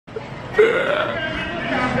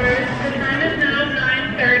time is now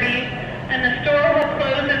 9:30, and the store will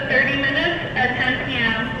close in 30 minutes at 10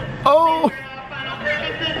 p.m. Oh! Final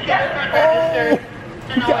purchases, check front register.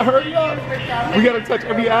 We gotta hurry up. We gotta touch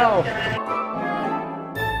every owl.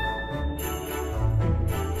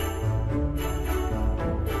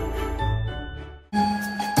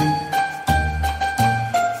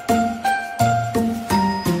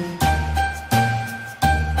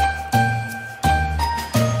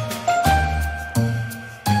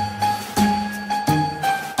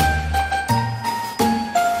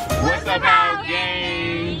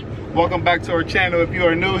 Welcome back to our channel. If you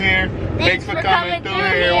are new here, thanks for coming through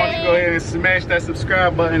here. Why don't you go ahead and smash that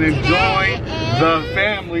subscribe button and join the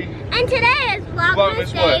family. And today is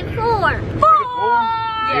Vlogmas Day 4.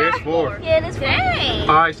 Yeah, it's 4. Yeah, it is 4.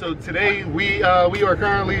 Alright, so today we are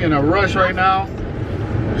currently in a rush right now.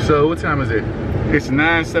 So what time is it? It's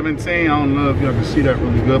 9:17. I don't know if y'all can see that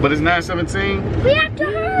really good, but it's 9:17. We have to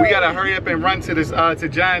hurry. We gotta hurry up and run to this to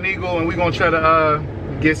Giant Eagle, and we're gonna try to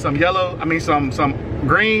get some some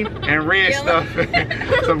green and red stuff.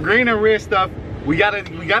 Some green and red stuff. We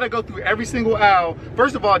gotta go through every single aisle.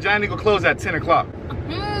 First of all, Giant Eagle closed at 10 o'clock.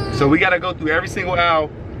 So we gotta go through every single aisle,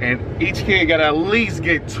 and each kid gotta at least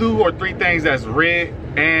get 2 or 3 things that's red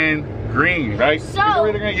and green, right? So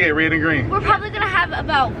red and green? Yeah, red and green. we're probably gonna have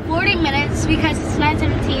about 40 minutes because it's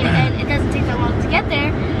 9:17 and it doesn't take that long to get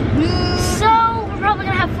there. So we're probably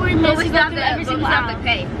gonna have 40 minutes to go through every single aisle.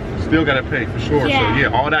 Still gotta pay for sure. Yeah. So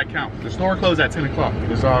yeah, all that counts. The store closed at 10 o'clock.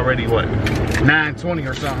 It's already what, 9:20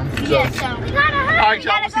 or something. So. Yeah, so we gotta hurry. All right,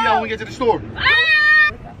 y'all. We'll see y'all when we get to the store.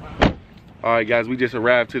 All right, guys, we just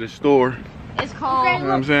arrived to the store. It's cold. You know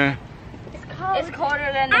what I'm saying? It's colder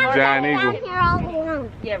than Giant Eagle. Here all alone.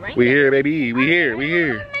 Yeah, right. We here, baby. We here. We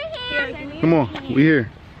here. Come on, we here.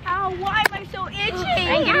 Oh, why am I so itchy?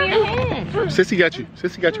 And give me your hand. Sissy got you.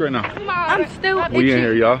 Sissy got you right now. I'm still itchy. We in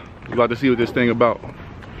here, y'all. We about to see what this thing about.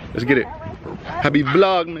 Let's get it. Happy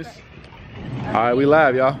Vlogmas. All right, we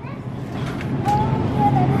live, y'all.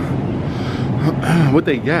 What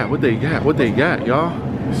they got? What they got? What they got, y'all?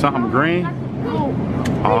 Something green?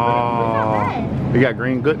 Oh, they got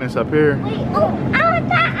green goodness up here. Wait, oh, I want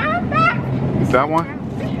that, I want that. Is that one?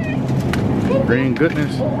 Green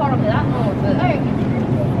goodness.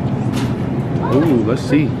 Ooh, let's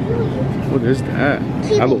see. What is that?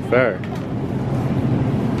 That look fair.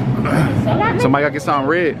 Somebody gotta get something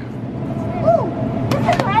red. Ooh,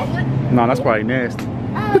 this is red. No, that's probably nasty.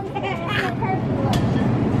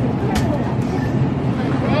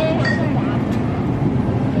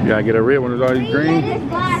 You gotta get a red one. It's already green.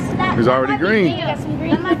 It's already green.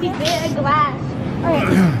 That might be big glass.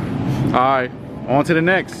 All right, on to the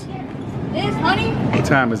next. This, honey. What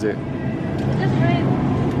time is it? This red.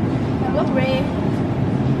 What's red?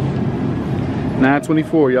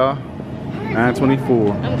 9:24, y'all.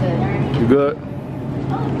 9:24. I'm good. You good?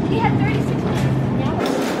 Oh, he had 36 minutes.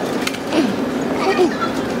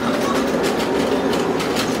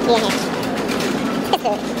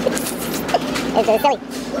 It's so silly.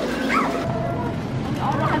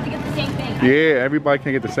 All have to get the same thing. Yeah, everybody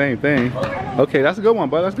can get the same thing. Okay, that's a good one,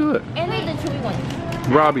 bud. That's good. And then the chewy one.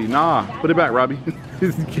 Robbie, nah. Put it back, Robbie.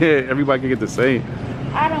 Yeah, everybody can get the same.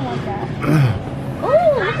 I don't want that.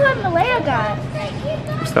 Ooh, look what Malaya got.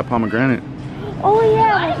 What's that pomegranate? Oh,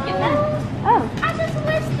 yeah. I didn't get that. Oh. I just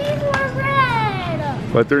wish these were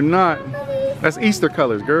red. But they're not. That's Easter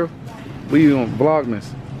colors, girl. We on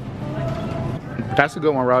Vlogmas. That's a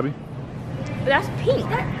good one, Robbie. But that's pink.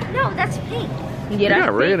 No, that's pink. Yeah, You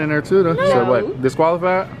got red in there too, though. No. So what?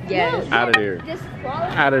 Disqualified? Yes. Out of there.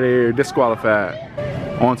 Disqualified. Out of there. Disqualified.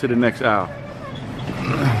 On to the next aisle.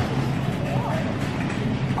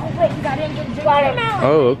 Oh, wait, you gotta get a watermelon.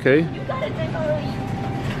 Oh, okay. You got a drink already.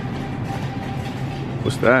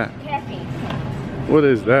 What's that? Caffeine. What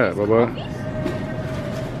is that, Baba?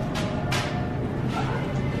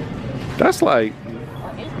 That's like,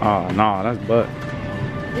 oh, nah, that's butt.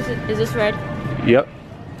 Is this red? Yep,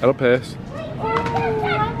 that'll pass.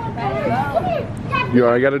 You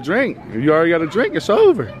already got a drink. If you already got a drink, it's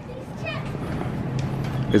over.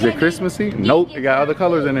 Is it Christmassy? Nope, it got other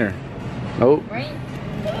colors in there. Nope.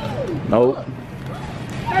 Nope.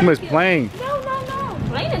 I miss plain. No.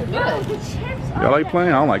 Plain is good. The chips are Y'all like plain?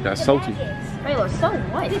 I don't like that salty. Raylo, so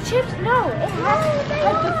what? The chips, no. It has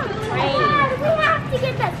we have to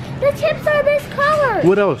get that. The chips are this color.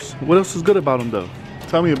 What else? What else is good about them though?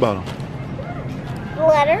 Tell me about them. The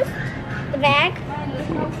letters, the bag.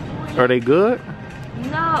 Are they good?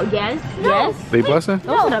 No, yes. No. Yes. They bussin'?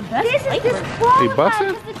 Those are the best This is flavors. disqualified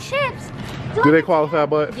bussin'? with the chips. Do they qualify,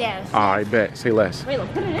 bud? Yes. I bet. Say less. Raylo,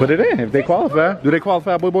 put it in. Put it in if they qualify. Do they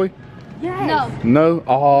qualify, boy? Yes. No. No?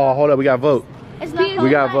 Oh, hold up. We got to vote. It's not. We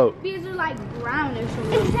got to vote. These are like brownish.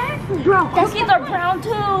 Exactly. Bro, cookies are brown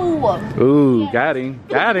too. Ooh, got him.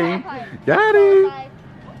 Got him. Got him.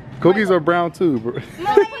 Cookies are brown too, bro. No,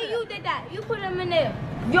 you did that. You put them in there.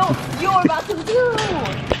 You're about to do.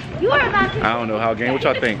 You are about to. I don't know, Howell gang. What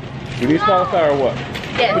y'all think? Do these qualify or what?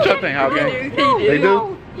 Yes. What y'all think, Howell gang? They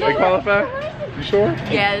do? They qualify? You sure?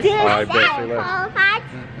 Yes. All right, bet. Say less.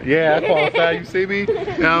 Yeah, I qualify. You see me? You know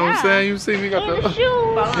what I'm saying? You see me? Got the. You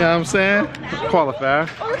know what I'm saying? Qualify.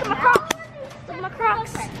 Oh, look at my Crocs. Look at my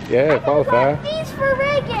Crocs. Yeah, qualify. These for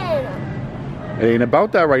Reagan. It ain't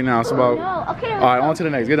about that right now. It's about. No, okay. All right, on to the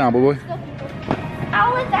next. Get down, boy.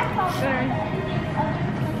 How is that called?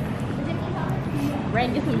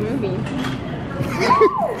 Rain, get some green beans.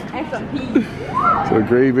 And some peas. So the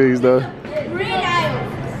green beans, though. Green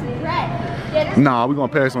aisle. Red. Nah, we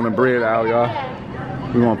gonna pass on the bread out, y'all.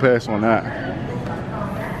 We gonna pass on that.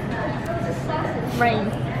 Rain.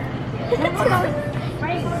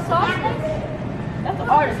 That's an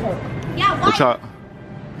artist hook. Yeah, What y'all?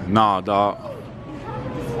 Nah, dog.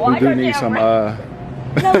 Why We do don't they need have some. rain?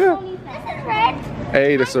 This is red.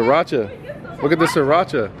 Hey, the sriracha. Look at the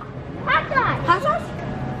sriracha. Hot sauce. Hot sauce?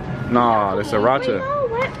 Nah, the sriracha.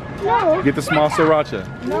 No. Get the small sriracha.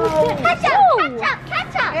 Ketchup.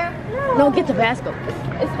 No, get Tabasco.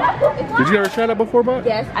 Did you ever try that before, bud?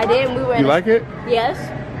 Yes, I did. We were. You like it? Yes.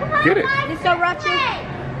 Get it. This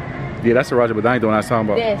sriracha. Yeah, that's sriracha, but that ain't the one I was talking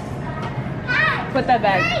about. This. Put that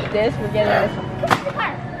back. This. We're getting this one.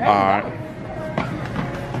 All right.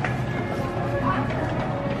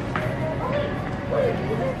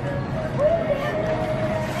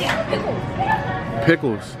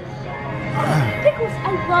 Pickles. Pickles. I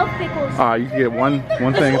love pickles. All right, you can get one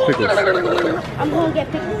thing of pickles. I'm gonna get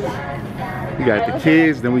pickles. We got the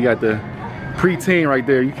kids, then we got the preteen right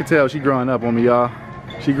there. You can tell she growing up on me, y'all.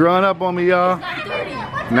 She growing up on me, y'all.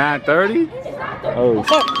 9:30? Oh.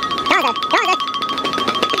 Slow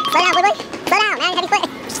down, boy. Slow down, man. Heavy foot.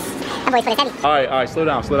 That boy's foot is heavy. All right, slow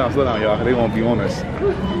down, y'all. They won't be on us.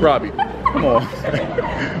 Robbie, come on.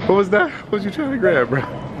 What was that? What was you trying to grab, bro?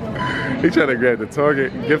 He trying to grab the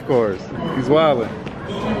Target gift cards. He's wilding.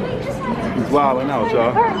 He's wilding out,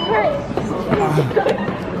 y'all.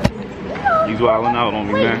 He's wilding out on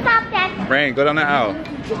me, man. Stop that. Rain, go down the aisle.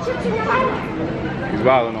 He's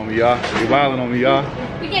wilding on me, y'all. He's wilding on me, y'all.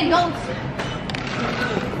 We getting ghosts.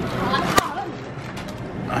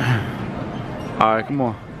 All right, come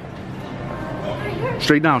on.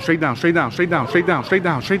 Straight down. Zoom,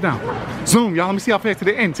 y'all. Let me see how fast. To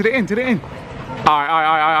the end. All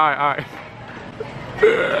right. The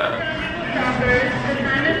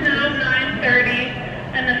time is now 9:30,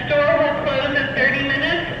 and the store will close in 30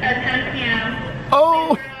 minutes at 10 p.m.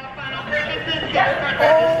 Oh! Final purchases to the front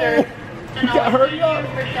register. We gotta hurry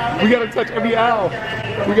up. We gotta touch every aisle.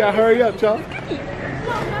 We gotta hurry up, y'all.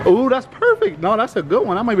 Ooh, that's perfect. No, that's a good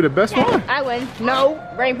one. That might be the best one. I win. No.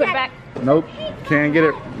 Rain, put it back. Nope. Can't get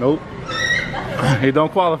it. Nope. It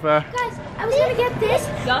don't qualify. Guys, I was gonna get this,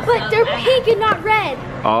 but they're pink and not red.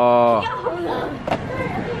 Oh.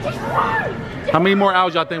 How many more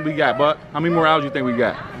hours y'all think we got, bud? How many more hours you think we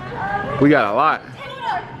got? We got a lot.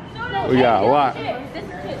 We got a lot.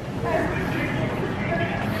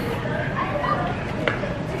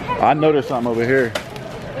 I know there's something over here.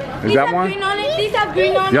 Is that one? Green on it. These have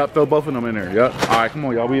green on it. Yep, throw both of them in there. Yep. All right, come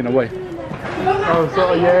on, y'all. We in the way. Oh,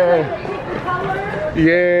 so yeah.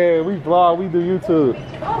 Yeah, we vlog. We do YouTube.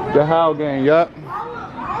 The Howell gang. Yep.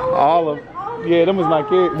 All of. Yeah, them was my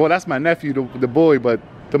kid. Well, that's my nephew, the boy, but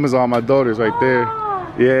them is all my daughters right there.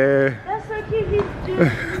 Yeah. That's like he's doing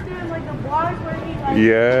like a vlog where he's like.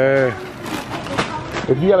 Yeah.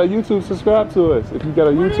 If you got a YouTube, subscribe to us. If you got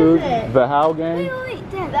a YouTube, the Howell gang.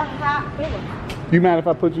 The hat. You mind if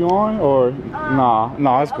I put you on or nah?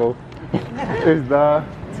 Nah, it's cool. It's the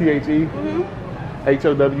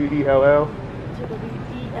THEHOWELL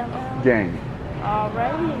gang.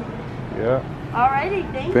 Alrighty. Yeah.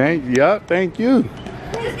 Alrighty. Thank you. Thank you.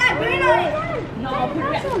 It's got green on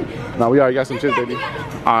it. No, we already got some chips, baby.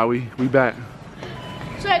 All right, we back.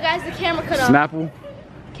 Sorry guys, the camera cut off. Snapple?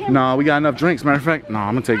 No, we got enough drinks. Matter of fact, no,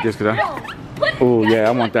 I'm gonna take this because I. Oh yeah,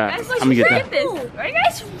 I want that. I'm gonna get that. Are you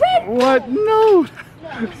guys red? What? No.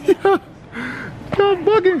 Y'all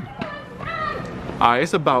bugging. All right,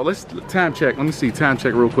 it's about. Let's time check. Let me see. Time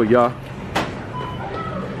check real quick, y'all.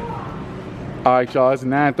 All right, y'all. It's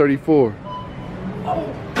 9:34.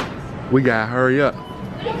 We gotta hurry up.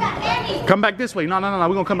 Come back this way. No.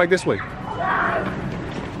 We're gonna come back this way.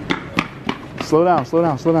 Slow down.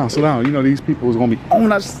 You know these people is gonna be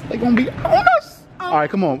on us. They gonna be on us. All right,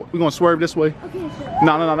 come on. We're gonna swerve this way. Okay, sure.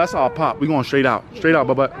 No, that's all pop. We going straight out. Straight out,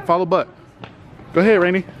 butt. Follow butt. Go ahead,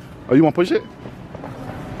 Rainy. Oh, you want to push it?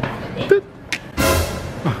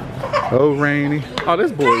 Oh, Rainy. Oh,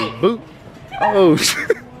 this boy's boot. Oh, this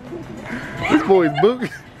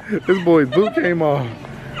boy's boot came off.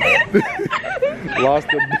 Lost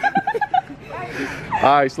the boot.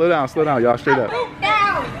 All right, slow down, y'all. Straight up.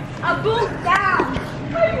 A boot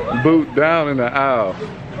down. Boot down in the aisle.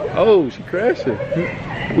 Oh, she crashing.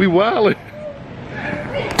 We wildin'.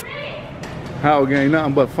 Howell gang,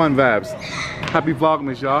 nothing but fun vibes. Happy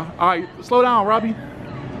Vlogmas, y'all. All right, slow down, Robbie.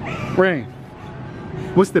 Rain,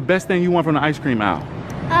 what's the best thing you want from the ice cream aisle?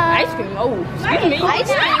 Ice cream. Oh, excuse me.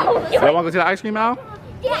 Ice cream. Y'all want to go to the ice cream aisle?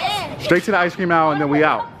 Yeah. Straight to the ice cream aisle and then we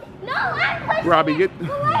out. No, I'm pushing. Robbie, get.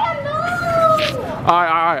 No. All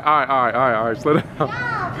right. Slow down. Come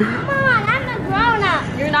on, I'm a grown up.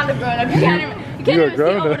 You're not a grown up. You can't You're a even see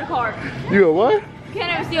grown-up. over the cart. You a what? You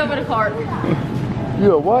can't even see over the cart.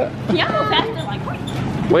 You a what? Yeah, go faster, like.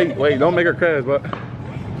 Wait, don't make her crash, but.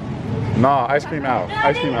 Nah, ice cream aisle.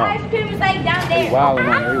 Ice cream aisle. Ice cream is like down there. Wildin'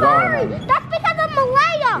 on me. Sorry, that's because of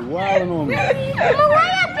Malaya. Wildin' on me.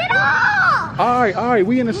 Malaya, get off. All right,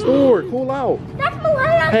 we in the store. Cool out. That's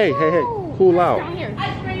Malaya. Hey, cool out. Down here.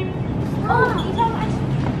 Ice cream.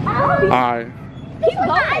 All right. Keep going.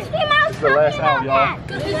 Ice cream out. This is the last hour,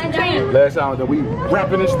 y'all. Last hour that we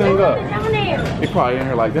wrapping this thing up. They probably in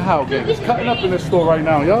here like the Howell gang is cutting up in this store right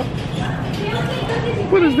now, y'all.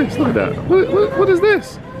 What is this? Look at that. What is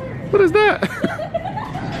this? What is that?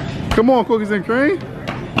 Come on, cookies and cream.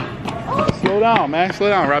 Slow down, man. Slow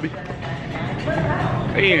down, Robbie.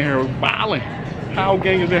 They in here wilding. Howell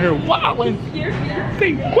gang is in here wilding.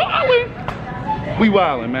 They wilding. We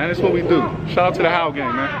wilding, man. That's what we do. Shout out to the Howell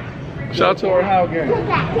gang, man. Shout out to our Howell gang.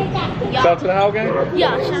 Shout out to the Howell gang?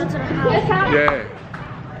 Yeah, shout out to the house.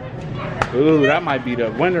 Yeah. Ooh, that might be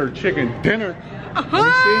the winter chicken dinner. Let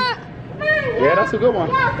me see. Yeah, that's a good one.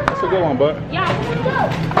 That's a good one, bud.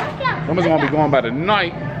 I'm just gonna be going by the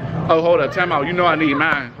night. Oh, hold up, time out. You know I need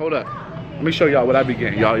mine. Hold up. Let me show y'all what I be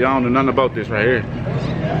getting. Y'all don't know nothing about this right here.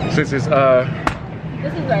 Since it's This is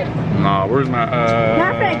ready. nah, where's my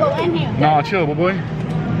I'm gonna go in here. Nah, chill, boy.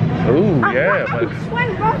 Ooh, yeah, but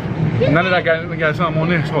none of that got something on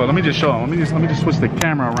this. Hold on, let me just show them. Let me just switch the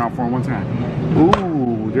camera around for them one time.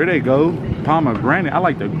 Ooh, there they go. Pomegranate. I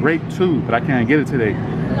like the grape too, but I can't get it today.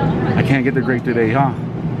 I can't get the grape today, huh?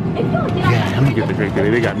 Yeah, let me get the grape today.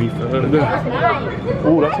 They got me.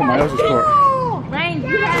 Ooh, that's somebody else's cart. Rain,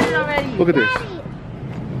 you had it already. Look at this.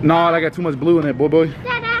 No, I got too much blue in it, boy.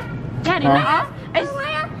 Daddy, Huh?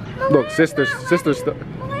 Look, sisters,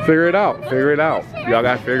 figure it out. Y'all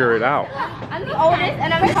gotta figure it out. I'm the oldest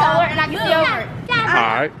and I'm taller and I can see over it. All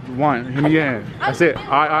right, one, give me your hand. That's it. All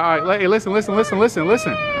right. Hey, listen.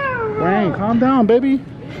 Rain, calm down, baby.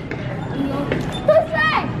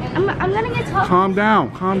 I'm gonna get tough. Calm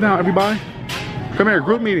down, everybody. Come here,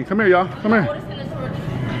 group meeting. Come here, y'all. Come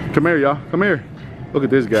here, y'all. Come here. Look at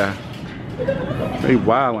this guy. They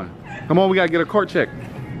wildin'. Come on, we gotta get a cart check.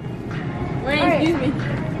 Rain, excuse me.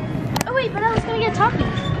 Oh wait, but I was gonna get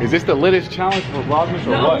Takis. Is this the littest challenge for Vlogmas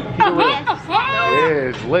or what? Keep it real. Yeah,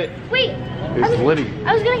 it's lit. Wait. It's litty.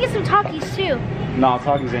 I was gonna get some Takis too. Nah,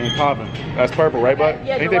 Takis ain't popping. That's purple, right, bud?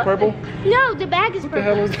 Yeah, Ain't they purple? No, the bag is What the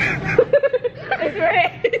hell purple. is that? It's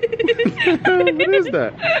red. What is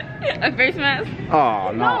that? A face mask?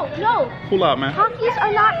 Oh, no. No. Pull out, man. Takis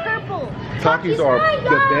are not purple. Takis are, the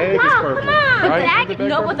bag is purple. Come on. Right? Bag, Is the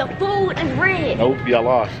no, purple? with the food and red. Nope, y'all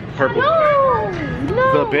lost. Purple. No.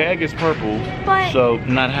 The bag is purple, But so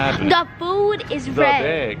not happening. the food is The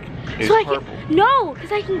red. bag is So I purple. can, no,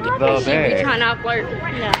 because I can get The this. We bag. trying to flirt. No.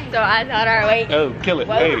 So I thought, all right, wait. Oh, kill it.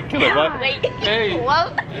 Hey, kill it, bud. Wait. Hey.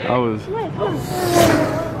 Whoa. I was.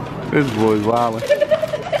 This boy's wildin'.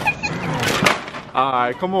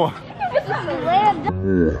 Alright, come on. This is a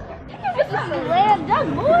lamb duck,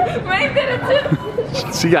 boy. Rain did it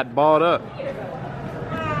too. She got balled up.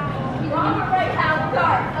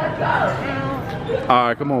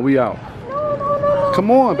 Alright, come on, we out. No.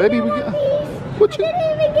 Come on, baby. We got. What you? I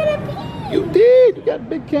didn't even get a piece. You did. You got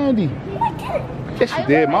big candy. I did. Yes, you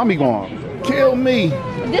did. Mommy going kill me.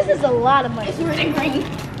 This is a lot of money. It's red and green.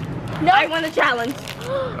 No. I won the challenge.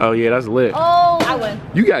 Oh yeah, that's lit. Oh. I win.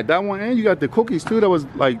 You got that one, and you got the cookies too. That was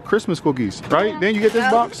like Christmas cookies, right? Then you get this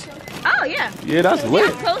box. Oh, yeah. Yeah, that's I'm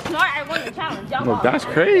lit. so smart, I won the challenge. Y'all No, lost. that's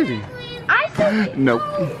crazy. I said Nope.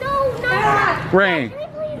 no. Rain.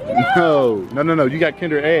 No. You got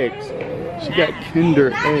Kinder eggs. She got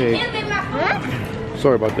Kinder eggs.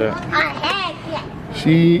 Sorry about that.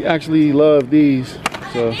 She actually loved these,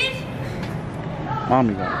 so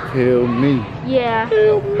mommy gonna kill me. Yeah.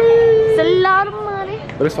 Kill me. It's a lot of money.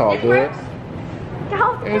 But it's all good.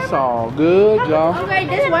 It's all good, y'all. Okay,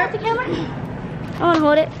 this works. I want to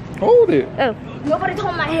hold it. Hold it. Oh. Nobody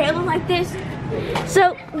told my hair look like this.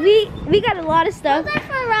 So we got a lot of stuff. Those are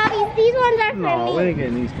for Robbie. These ones are for No, we me. ain't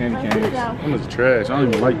getting these candy canes. Them is trash. I don't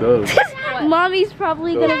even like those. Mommy's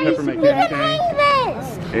probably Those gonna be peppermint super candy Hang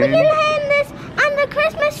canes. this. We And- can hang this on the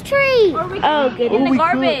Christmas tree. Oh, good. Oh, the we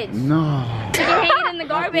garbage. could. No. You can hang it in the Please,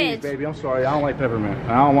 garbage. baby, I'm sorry. I don't like peppermint.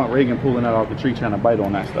 I don't want Reagan pulling that off the tree trying to bite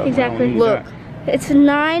on that stuff. Exactly. I don't need Look. that. It's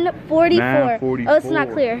 9:44. 9:44. Oh, it's not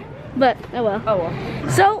clear, but oh well. Oh well.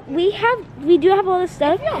 So we do have all this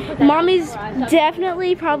stuff. Mommy's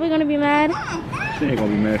definitely probably gonna be mad. She ain't gonna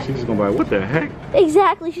be mad. She's just gonna be like, what the heck?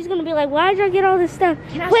 Exactly. She's gonna be like, why did y'all get all this stuff?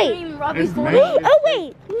 Wait. It's Oh mango.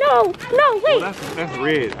 wait. No, wait. Well, that's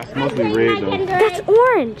red. That's mostly red though. That's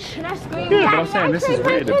orange. Yeah, but I'm saying this is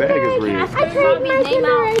red. The bag is red. I traded my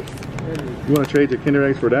Kinder Eggs. You wanna trade your Kinder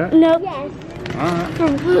Eggs for that? Nope. Yes.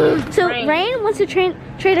 Alright. So Rain wants to trade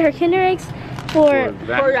her Kinder Eggs for For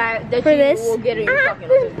that For this? you will get in your fucking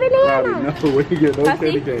This banana. Robbie, no, we can get those Let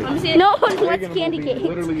me candy see. canes. Let me see. no one Reagan wants will candy be canes.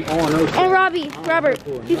 literally on those. And Robert,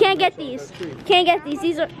 you can't get these. Can't get these.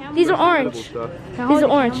 These are orange. Stuff. These are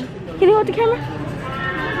orange. Can you hold the camera?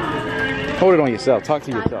 Hold it on yourself. Talk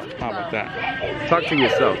to yourself. How about that? Talk to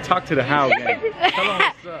yourself. Talk to the Howell gang. Tell them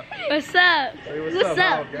what's up. What's up? Say what's What's up, up?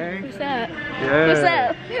 Howell gang. What's up? Yeah. What's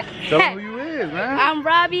up? Tell them who you is, man. I'm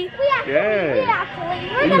Robbie. Yeah.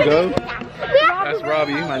 There you go. That's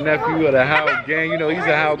Robbie. He's my nephew of the Howell gang. You know he's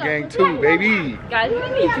a Howell gang too, baby. Guys, we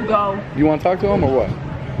need to go. You want to talk to him or what?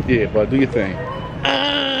 Yeah, but do your thing.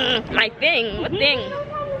 My thing. What thing?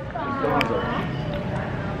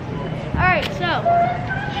 Alright, so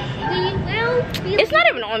we will be It's not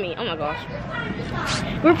even on me. Oh my gosh.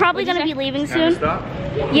 we're probably gonna be leaving Time to soon. stop.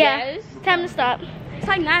 Yeah. Yes. Time to stop. It's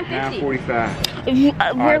like 9:50. 9:45. We're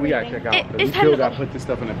Alright, we gotta leaving. check out. We it's time still to gotta put this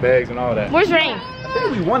stuff in the bags and all that. Where's Rain? I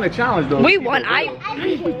think we won the challenge though. We Keep won. it real.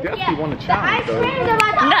 We definitely won the challenge though. You know No.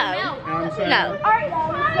 what I'm saying? No.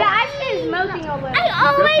 The ice cream is melting over. I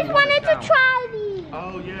always wanted to try these.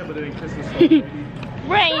 Oh yeah, but it ain't Christmas. So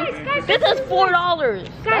Rain, this is $4.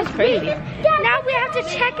 That's crazy. Now we have to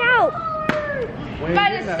check out.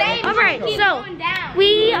 Alright, Alright, so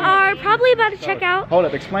we are probably about to check out. hold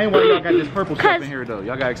up, explain why y'all got this purple stuff 'Cause- in here though.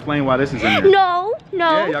 Y'all gotta explain why this is in here. No.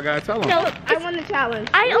 Yeah, y'all gotta tell them. No, I won the challenge.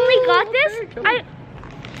 I only got this.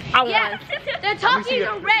 I won. The Let me see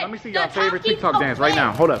let me see y'all favorite TikTok dance right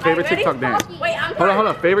now. Hold up, favorite TikTok dance. Wait, I'm Hold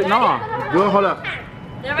up, favorite, nah. Do it, hold up.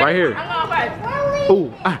 Right here. I'm going first.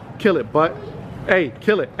 Ooh, kill it, butt. Hey,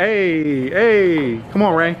 kill it. Hey. Come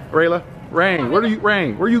on, Rain, Rayla. Rain, where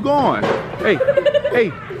you going? Hey,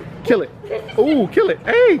 kill it. Ooh, kill it.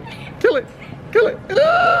 Hey, kill it.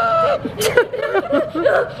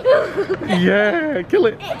 Yeah, kill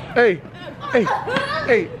it. Hey. Where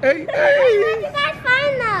did you guys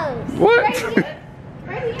find those? What?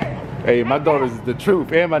 Hey, my daughter's the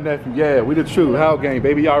truth, and my nephew. Yeah, we the truth. Howell gang,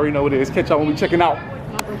 baby. Y'all already know what it is. Catch y'all when we checking out.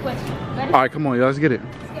 All right, come on, y'all. Let's get it.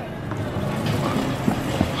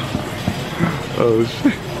 Oh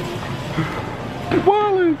shit.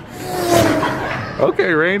 Wallin'.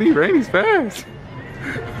 Okay, Rainey's fast.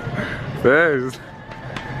 Fast.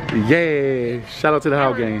 Yeah. Shout out to the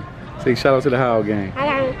Howell gang. Say shout out to the Howell gang. I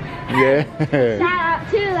got it. Yeah. Shout out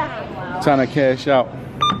to them. Trying to cash out.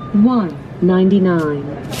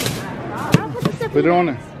 $1.99. Put it on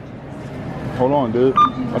there. Hold on, dude.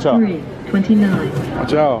 Watch out. $3.29.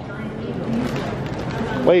 Watch out.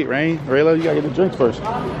 Wait, Rain. Rayla, you gotta get the drinks first.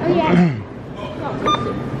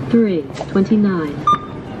 $3.29.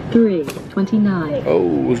 $3.29.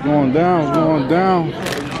 Oh, it's going down. It's going down.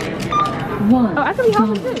 $1.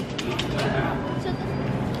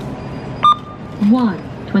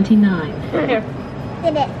 $1.29. Did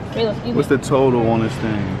it. What's the total on this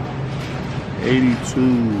thing?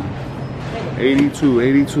 82.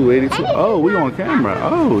 82. Oh, we on camera.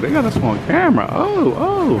 Oh, they got us on camera.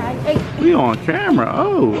 Oh. We on camera.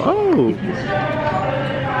 Oh.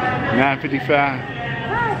 9:55.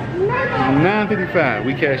 9:55.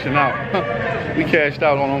 We cashing out. We cashed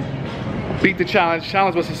out on them. Beat the challenge.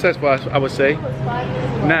 Challenge was successful, I would say.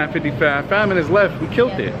 9:55. 5 minutes left. We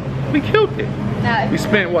killed it. We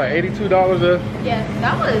spent what, $82 Yes,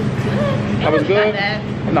 that was good. That was good? Not bad.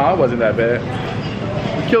 No, it wasn't that bad.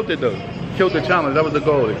 We killed it though. Killed the challenge. That was the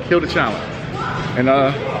goal. Kill the challenge. And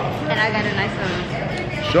And I got a nice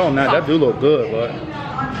show them that do look good, but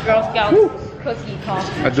Girl Scout cookie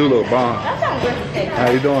coffee. I do look bomb. That sounds good to say. How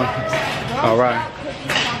you doing? All right.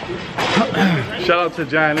 Shout out to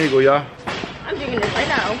Giant Eagle, y'all. I'm drinking this right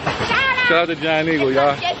now. Shout out to Giant Eagle,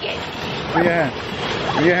 y'all.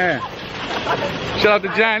 Yeah. Shout out to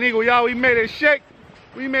Giant Eagle, y'all. We made it shake.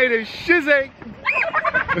 We made it shizzy.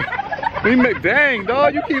 Dang,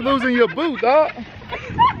 dog, you keep losing your boot, dog.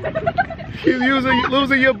 Keep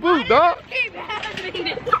losing your boot, dog.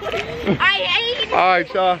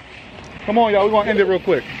 Alright, y'all. Come on, y'all. We're gonna end it real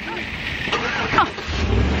quick.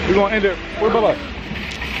 We're gonna end it. Where Bubba?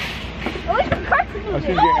 Oh, she's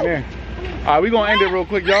getting in. Alright, we're gonna end it real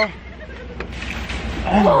quick, y'all.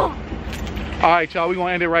 Alright, y'all. We're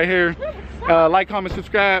gonna end it right here. Like, comment,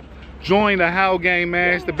 subscribe. Join the Howell game,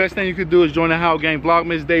 man. It's the best thing you could do is join the Howell game.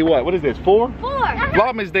 Vlogmas day what? What is this? 4? 4.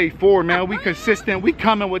 Vlogmas day 4, man. We consistent. We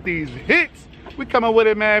coming with these hits. We coming with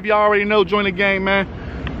it, man. If y'all already know, join the game, man.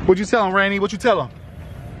 What you tell them, Randy? What you tell them?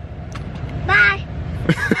 Bye.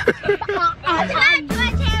 Subscribe to our channel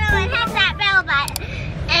and hit that bell button.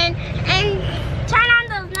 And turn on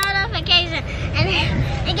those notifications.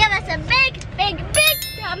 And give us a big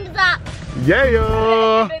thumbs up.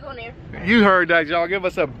 Yeah. You heard that, y'all. Give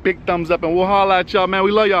us a big thumbs up and we'll holler at y'all, man.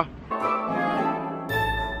 We love y'all.